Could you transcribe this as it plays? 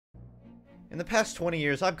In the past 20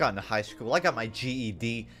 years, I've gotten to high school, I got my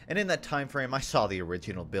GED, and in that time frame, I saw the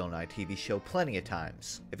original Bill Nye TV show plenty of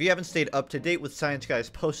times. If you haven't stayed up to date with Science Guy's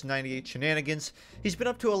post-98 shenanigans, he's been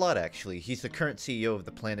up to a lot actually. He's the current CEO of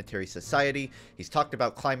the Planetary Society, he's talked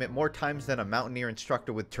about climate more times than a mountaineer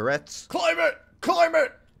instructor with Tourette's. Climate!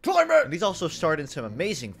 Climate! Climate! And he's also starred in some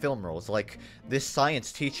amazing film roles, like this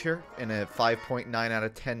science teacher in a 5.9 out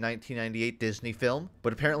of 10 1998 Disney film.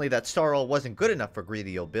 But apparently that star role wasn't good enough for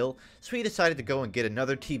greedy old Bill, so he decided to go and get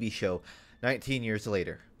another TV show 19 years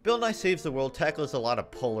later. Bill Nye Saves the World tackles a lot of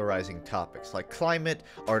polarizing topics like climate,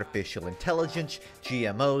 artificial intelligence,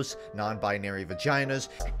 GMOs, non-binary vaginas,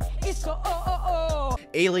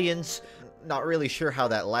 aliens. Not really sure how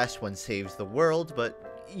that last one saves the world, but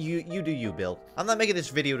you do you, Bill. I'm not making this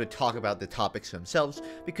video to talk about the topics themselves,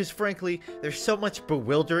 because frankly, there's so much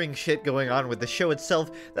bewildering shit going on with the show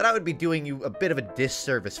itself that I would be doing you a bit of a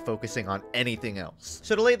disservice focusing on anything else.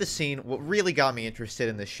 So to lay the scene, what really got me interested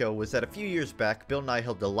in this show was that a few years back, Bill Nye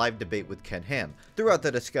held a live debate with Ken Ham. Throughout the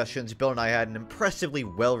discussions, Bill Nye had an impressively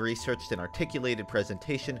well-researched and articulated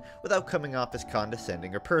presentation without coming off as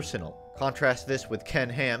condescending or personal. Contrast this with Ken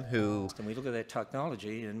Ham, who... And we look at that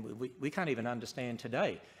technology, and we can't even understand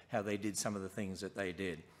today how they did some of the things that they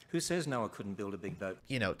did. Who says Noah couldn't build a big boat?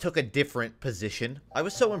 You know, took a different position. I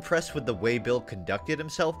was so impressed with the way Bill conducted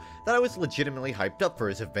himself that I was legitimately hyped up for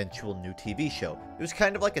his eventual new TV show. It was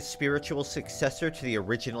kind of like a spiritual successor to the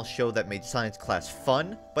original show that made science class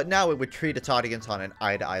fun, but now it would treat its audience on an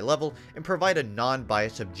eye-to-eye level and provide a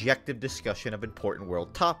non-biased, objective discussion of important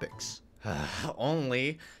world topics.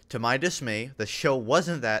 Only, to my dismay, the show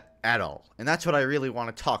wasn't that at all. And that's what I really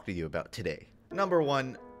want to talk to you about today. Number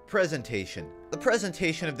 1. Presentation. The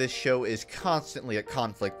presentation of this show is constantly at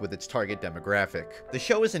conflict with its target demographic. The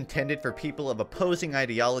show is intended for people of opposing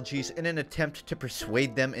ideologies in an attempt to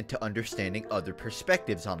persuade them into understanding other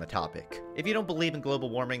perspectives on the topic. If you don't believe in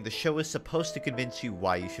global warming, the show is supposed to convince you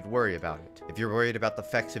why you should worry about it. If you're worried about the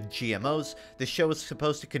effects of GMOs, the show is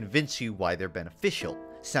supposed to convince you why they're beneficial.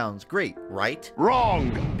 Sounds great, right?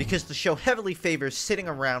 Wrong! Because the show heavily favors sitting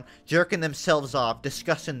around, jerking themselves off,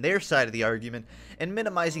 discussing their side of the argument, and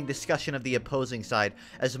minimizing discussion of the opposing side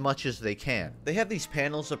as much as they can. They have these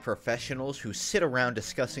panels of professionals who sit around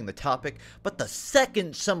discussing the topic, but the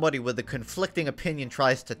second somebody with a conflicting opinion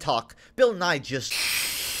tries to talk, Bill Nye just...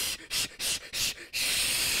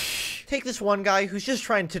 Take this one guy who's just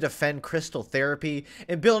trying to defend crystal therapy,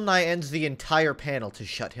 and Bill Nye ends the entire panel to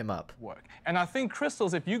shut him up. Work. And I think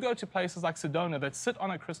crystals, if you go to places like Sedona that sit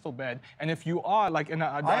on a crystal bed, and if you are like in a...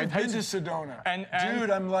 I've been to Sedona. And dude,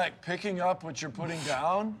 I'm like picking up what you're putting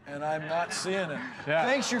down, and I'm not seeing it. Yeah.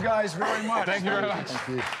 Thanks you guys very much. Thank you very much.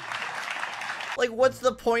 Thank you. Like, what's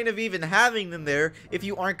the point of even having them there if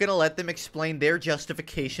you aren't gonna let them explain their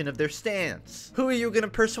justification of their stance? Who are you gonna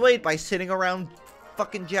persuade by sitting around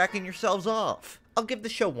fucking jacking yourselves off? I'll give the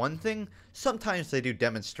show one thing. Sometimes they do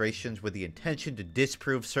demonstrations with the intention to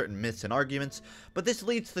disprove certain myths and arguments, but this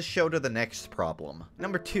leads the show to the next problem.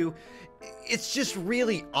 Number 2, it's just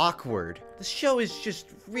really awkward. The show is just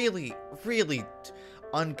really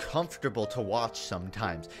uncomfortable to watch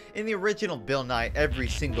sometimes. In the original Bill Nye, every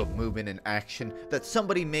single movement and action that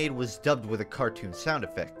somebody made was dubbed with a cartoon sound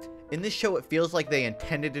effect. In this show, it feels like they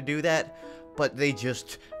intended to do that, but they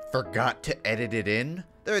just forgot to edit it in.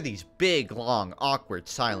 There are these big, long, awkward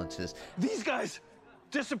silences. These guys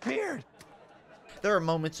disappeared. There are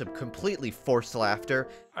moments of completely forced laughter.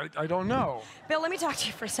 I don't know. Bill, let me talk to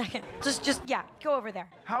you for a second. Yeah, go over there.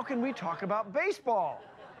 How can we talk about baseball?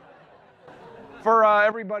 For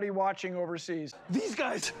everybody watching overseas. These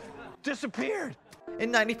guys disappeared.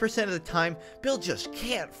 And 90% of the time, Bill just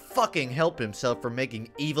can't fucking help himself from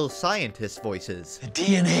making evil scientist voices. The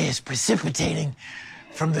DNA is precipitating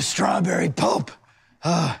from the strawberry pulp.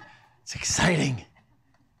 It's exciting.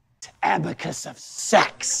 It's abacus of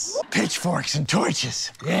sex. Pitchforks and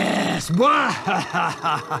torches. Yes, boy.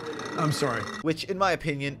 I'm sorry. Which, in my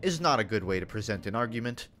opinion, is not a good way to present an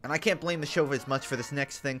argument. And I can't blame the show as much for this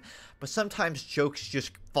next thing, but sometimes jokes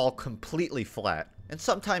just fall completely flat. And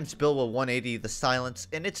sometimes Bill will 180 the silence,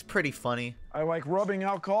 and it's pretty funny. I like rubbing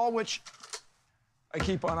alcohol, which I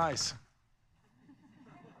keep on ice.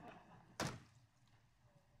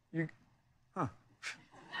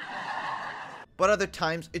 But other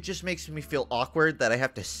times, it just makes me feel awkward that I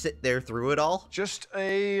have to sit there through it all. Just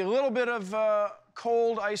a little bit of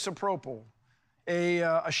cold isopropyl. A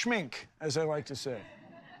schmink, as I like to say.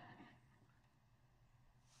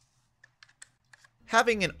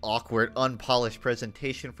 Having an awkward, unpolished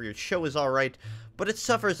presentation for your show is alright, but it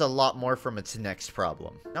suffers a lot more from its next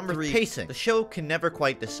problem. Number 3, pacing. The show can never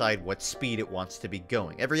quite decide what speed it wants to be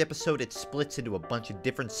going. Every episode it splits into a bunch of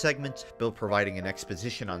different segments, Bill providing an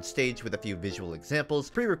exposition on stage with a few visual examples,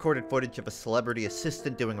 pre-recorded footage of a celebrity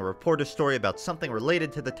assistant doing a reporter story about something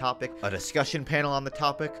related to the topic, a discussion panel on the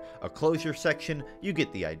topic, a closure section, you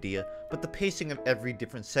get the idea, but the pacing of every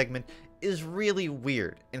different segment is really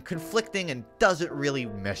weird and conflicting and doesn't really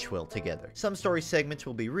mesh well together. Some story segments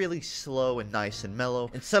will be really slow and nice and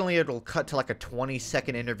mellow, and suddenly it'll cut to like a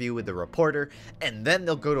 20-second interview with the reporter, and then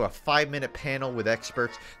they'll go to a 5-minute panel with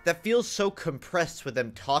experts that feels so compressed with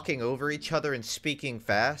them talking over each other and speaking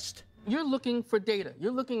fast. You're looking for data.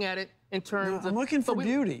 You're looking at it in terms of... I'm looking for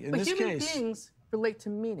beauty in this case. But human beings relate to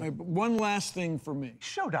meaning. Right, but one last thing for me.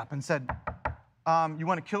 Showed up and said, you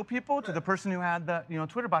want to kill people, to the person who had the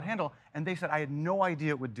Twitter bot handle, and they said, I had no idea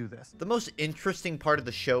it would do this. The most interesting part of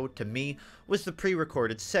the show, to me, was the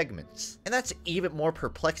pre-recorded segments. And that's even more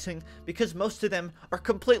perplexing because most of them are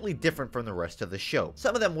completely different from the rest of the show.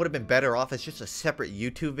 Some of them would have been better off as just a separate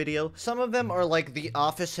YouTube video. Some of them are like The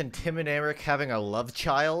Office and Tim and Eric having a love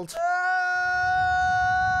child.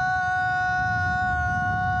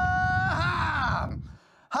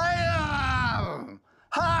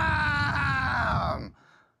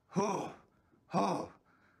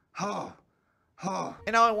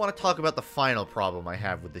 And now I want to talk about the final problem I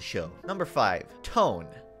have with the show. Number 5, tone.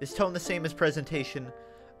 Is tone the same as presentation?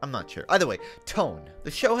 I'm not sure. Either way, tone. The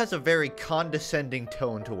show has a very condescending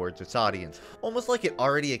tone towards its audience, almost like it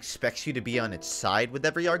already expects you to be on its side with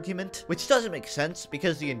every argument, which doesn't make sense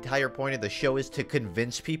because the entire point of the show is to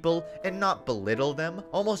convince people and not belittle them.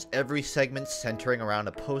 Almost every segment centering around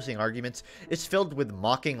opposing arguments is filled with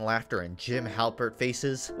mocking laughter and Jim Halpert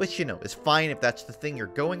faces, which, you know, is fine if that's the thing you're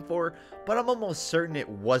going for, but I'm almost certain it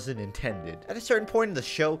wasn't intended. At a certain point in the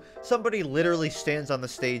show, somebody literally stands on the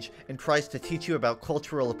stage and tries to teach you about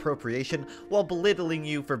cultural appropriation while belittling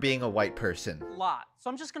you for being a white person. Lot. So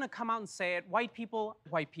I'm just gonna come out and say it. White people,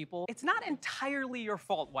 it's not entirely your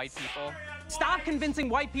fault, white people. Stop convincing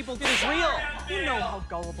white people it is real. You know how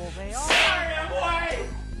gullible they are. Sorry, I'm white.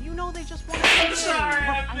 You know they just want to I'm sorry,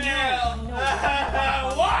 I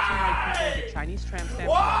know. White people get Chinese tramp stamps in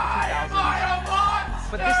the 2000s.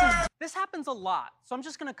 But this happens a lot. So I'm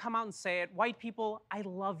just gonna come out and say it. White people, I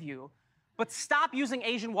love you. But stop using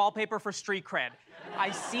Asian wallpaper for street cred. I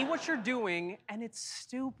see what you're doing, and it's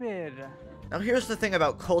stupid. Now here's the thing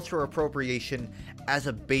about cultural appropriation as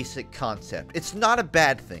a basic concept. It's not a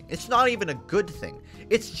bad thing. It's not even a good thing.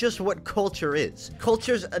 It's just what culture is.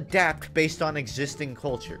 Cultures adapt based on existing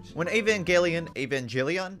cultures. When Evangelion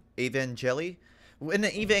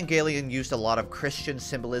used a lot of Christian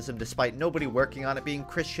symbolism despite nobody working on it being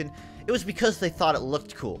Christian, it was because they thought it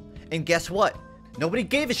looked cool. And guess what? Nobody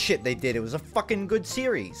gave a shit they did. It was a fucking good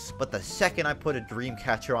series. But the second I put a dream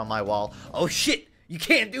catcher on my wall, oh shit, you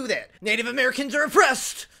can't do that. Native Americans are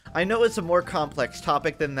oppressed. I know it's a more complex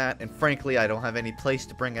topic than that, and frankly, I don't have any place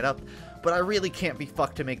to bring it up, but I really can't be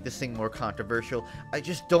fucked to make this thing more controversial. I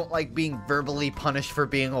just don't like being verbally punished for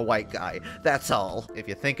being a white guy. That's all. If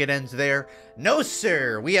you think it ends there, no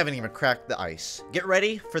sir, we haven't even cracked the ice. Get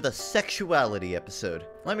ready for the sexuality episode.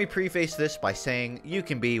 Let me preface this by saying you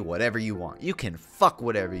can be whatever you want. You can fuck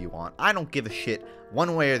whatever you want. I don't give a shit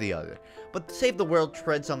one way or the other. But Save the World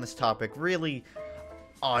treads on this topic really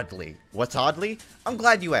oddly. What's oddly? I'm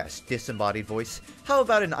glad you asked, disembodied voice. How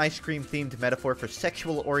about an ice cream themed metaphor for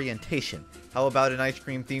sexual orientation? How about an ice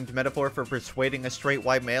cream themed metaphor for persuading a straight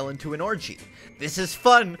white male into an orgy? This is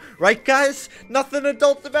fun, right guys? Nothing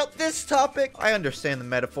adult about this topic. I understand the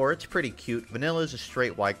metaphor, it's pretty cute. Vanilla's a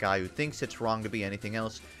straight white guy who thinks it's wrong to be anything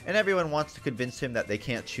else, and everyone wants to convince him that they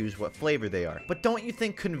can't choose what flavor they are. But don't you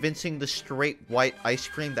think convincing the straight white ice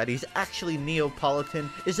cream that he's actually Neapolitan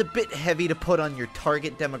is a bit heavy to put on your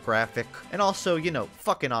target demographic? And also, you know,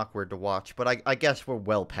 fucking awkward to watch, but I guess we're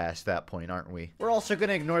well past that point, aren't we? We're also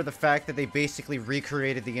gonna ignore the fact that they basically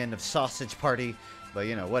recreated the end of Sausage Party, but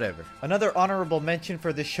you know, whatever. Another honorable mention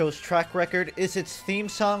for this show's track record is its theme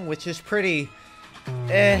song, which is pretty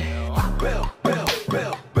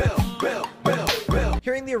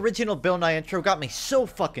Hearing the original Bill Nye intro got me so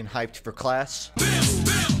fucking hyped for class.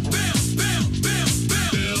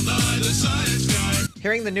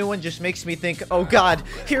 Hearing the new one just makes me think, oh god,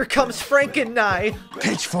 here comes Franken-Nye!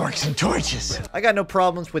 Pitchforks and torches. I got no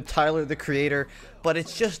problems with Tyler, the Creator, but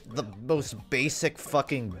it's just the most basic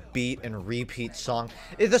fucking beat and repeat song.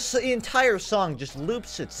 The entire song just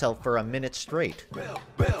loops itself for a minute straight.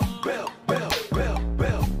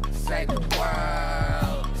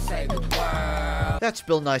 That that's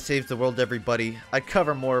Bill Nye Saves the World, everybody. I'd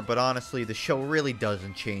cover more, but honestly, the show really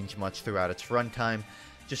doesn't change much throughout its runtime.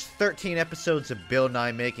 Just 13 episodes of Bill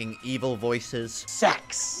Nye making evil voices,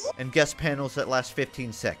 Sex. and guest panels that last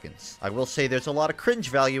 15 seconds. I will say there's a lot of cringe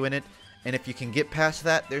value in it, and if you can get past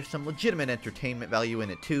that, there's some legitimate entertainment value in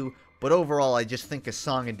it too, but overall I just think a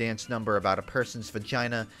song and dance number about a person's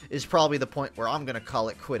vagina is probably the point where I'm gonna call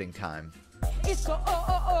it quitting time. It's so, oh,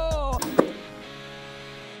 oh, oh.